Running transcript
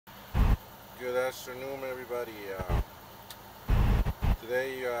Good afternoon, everybody.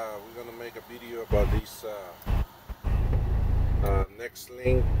 Today we're gonna make a video about this next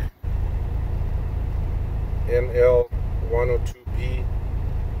link NL102P,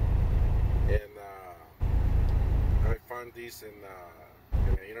 and I found this in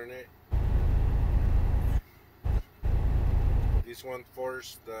the internet. This one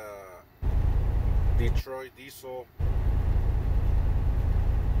forced the Detroit diesel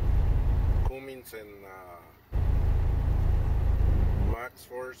Cummins and Max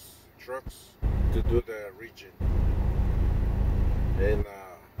Force trucks to do the Regen. And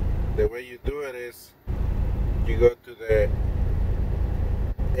the way you do it is you go to the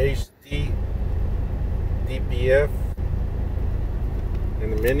HD DPF in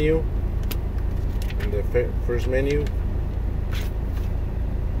the menu, in the first menu,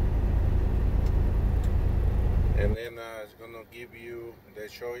 and then it's gonna give you the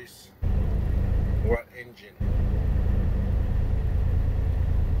choice what engine.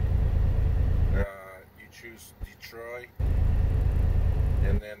 You choose Detroit,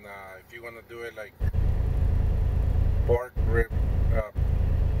 and then if you want to do it like park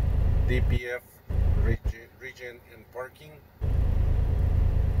DPF Regen in parking,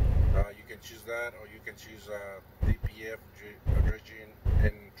 you can choose that, or you can choose DPF Regen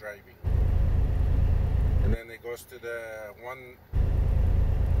in driving. And then it goes to the one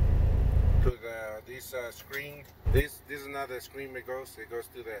to this screen. This is not the screen. It goes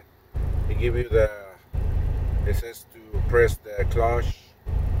to the. They give you the. It says to press the clutch.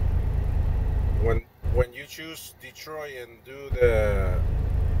 When you choose Detroit and do the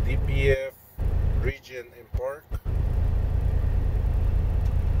DPF Regen in park,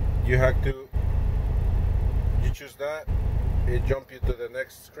 you have to. You choose that. It jump you to the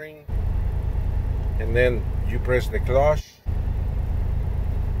next screen, and then you press the clutch.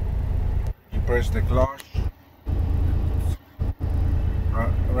 Press the clutch.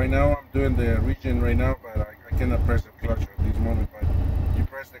 Right now I'm doing the Regen right now, but I cannot press the clutch at this moment. But you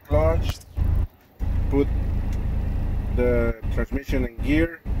press the clutch, put the transmission in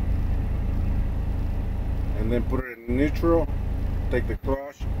gear, and then put it in neutral. Take the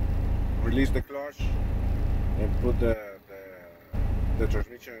clutch, release the clutch, and put the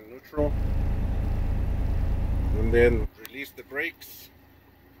transmission in neutral, and then release the brakes.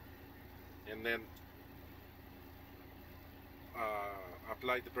 And then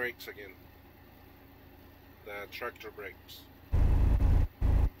apply the brakes again, the tractor brakes,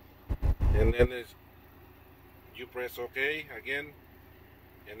 and then you press OK again,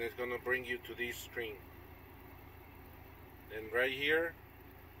 and it's gonna bring you to this screen. And right here,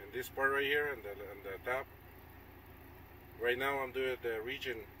 in this part right here, and the top, right now I'm doing the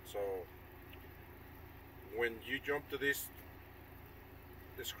Regen. So when you jump to the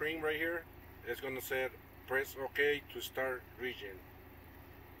screen right here, it's gonna say press OK to start Regen.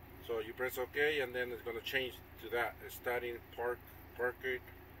 So you press OK, and then it's gonna change to that, starting parked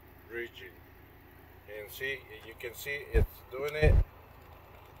Regen. And see, you can see it's doing it.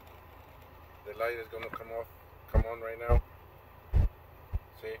 The light is gonna come on right now.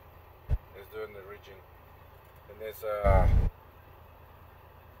 See, it's doing the Regen, and it's an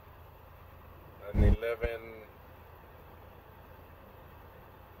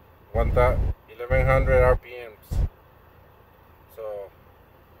 1100 RPMs. So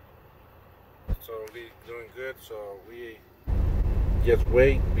we doing good. So we just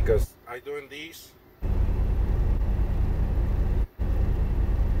wait, because I doing these.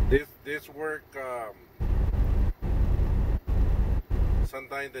 This work.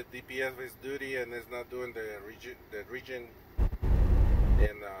 Sometimes the DPF is duty and it's not doing the Regen,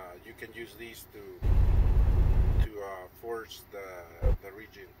 and you can use these to force the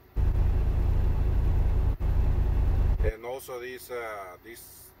Regen. And also this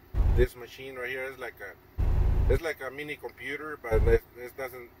machine right here is like a mini computer, but it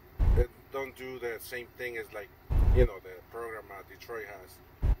don't do the same thing as, like, the program Detroit has.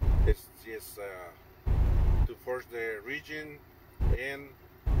 It's just to force the Regen. And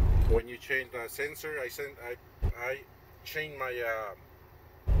when you change the sensor, I changed my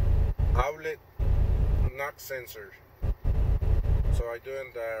outlet knock sensor. So I'm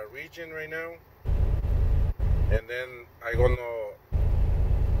doing the Regen right now, and then I'm gonna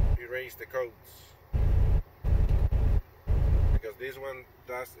erase the codes, because this one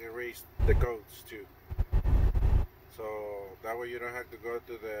does erase the codes too. So that way you don't have to go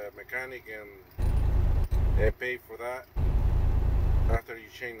to the mechanic and pay for that. After you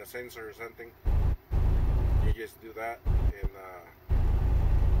change the sensor or something, you just do that,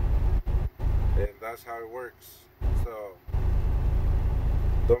 and that's how it works. So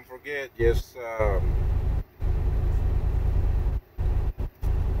don't forget forget, just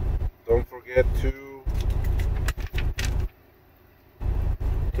don't forget to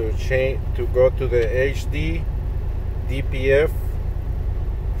change, to go to the HD DPF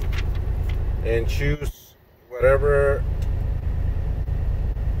and choose whatever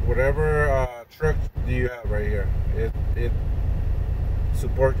truck do you have right here. It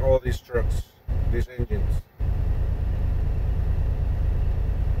supports all these trucks, these engines.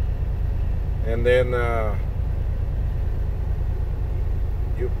 And then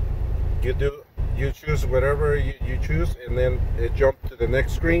you choose whatever you choose, and then it jumps to the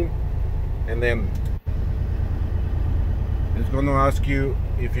next screen, and then it's going to ask you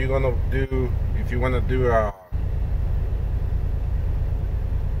if you want to do a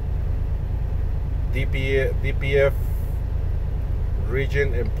DPF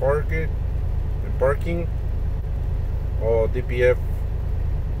Regen and parking, or DPF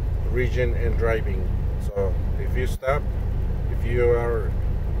Regen and driving. So if you stop, if you are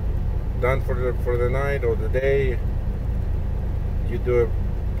done for the night or the day, you do a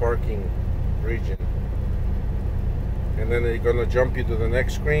parking Regen, and then they're gonna jump you to the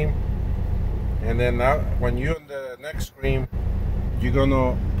next screen. And then now, when you're on the next screen, you're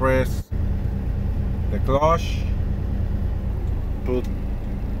gonna press the clutch, put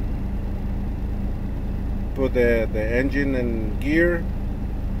the engine in gear,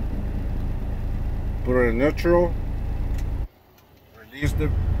 put it in neutral, release the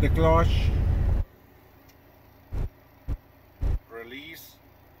clutch, release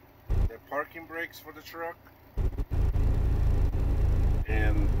the parking brakes for the truck,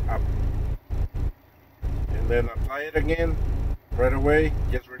 and then apply it again right away.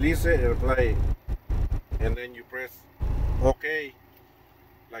 Just release it and apply it, and then you press OK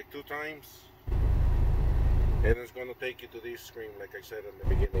like 2 times, and it's going to take you to this screen like I said in the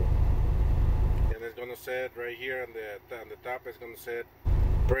beginning. And it's gonna say right here on the top, it's gonna say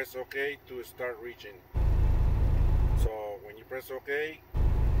press OK to start Regen. So when you press OK,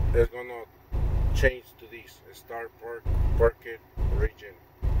 it's gonna change to this start park it Regen.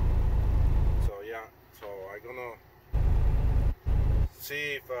 So yeah, so I'm gonna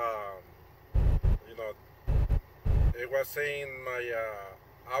see if it was saying my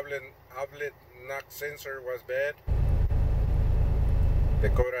outlet knock sensor was bad, the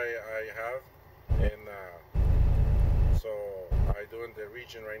code I have. And so I'm doing the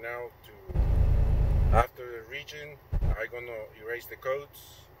Regen right now. After the Regen, I'm gonna erase the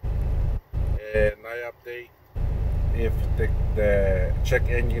codes, and I update if the check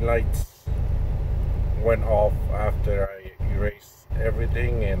engine lights went off after I erase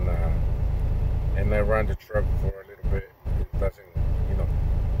everything, and I run the truck for a little bit. It doesn't,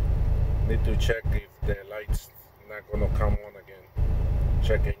 need to check if the lights not gonna come on again.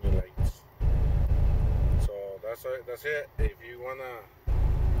 Check engine lights. That's it. If you wanna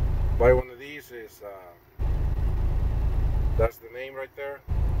buy one of these, that's the name right there.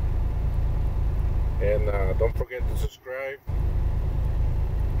 And don't forget to subscribe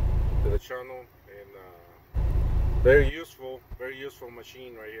to the channel. And very useful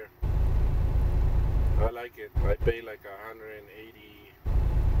machine right here. I like it. I pay like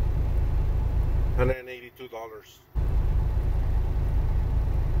 $182.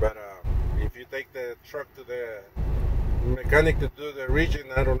 But if you take the truck to the mechanic to do the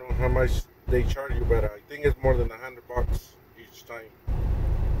Regen, I don't know how much they charge you, but I think it's more than $100 each time.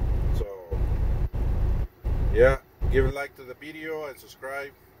 So yeah, give a like to the video and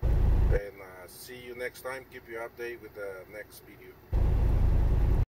subscribe, and see you next time. Keep you updated with the next video.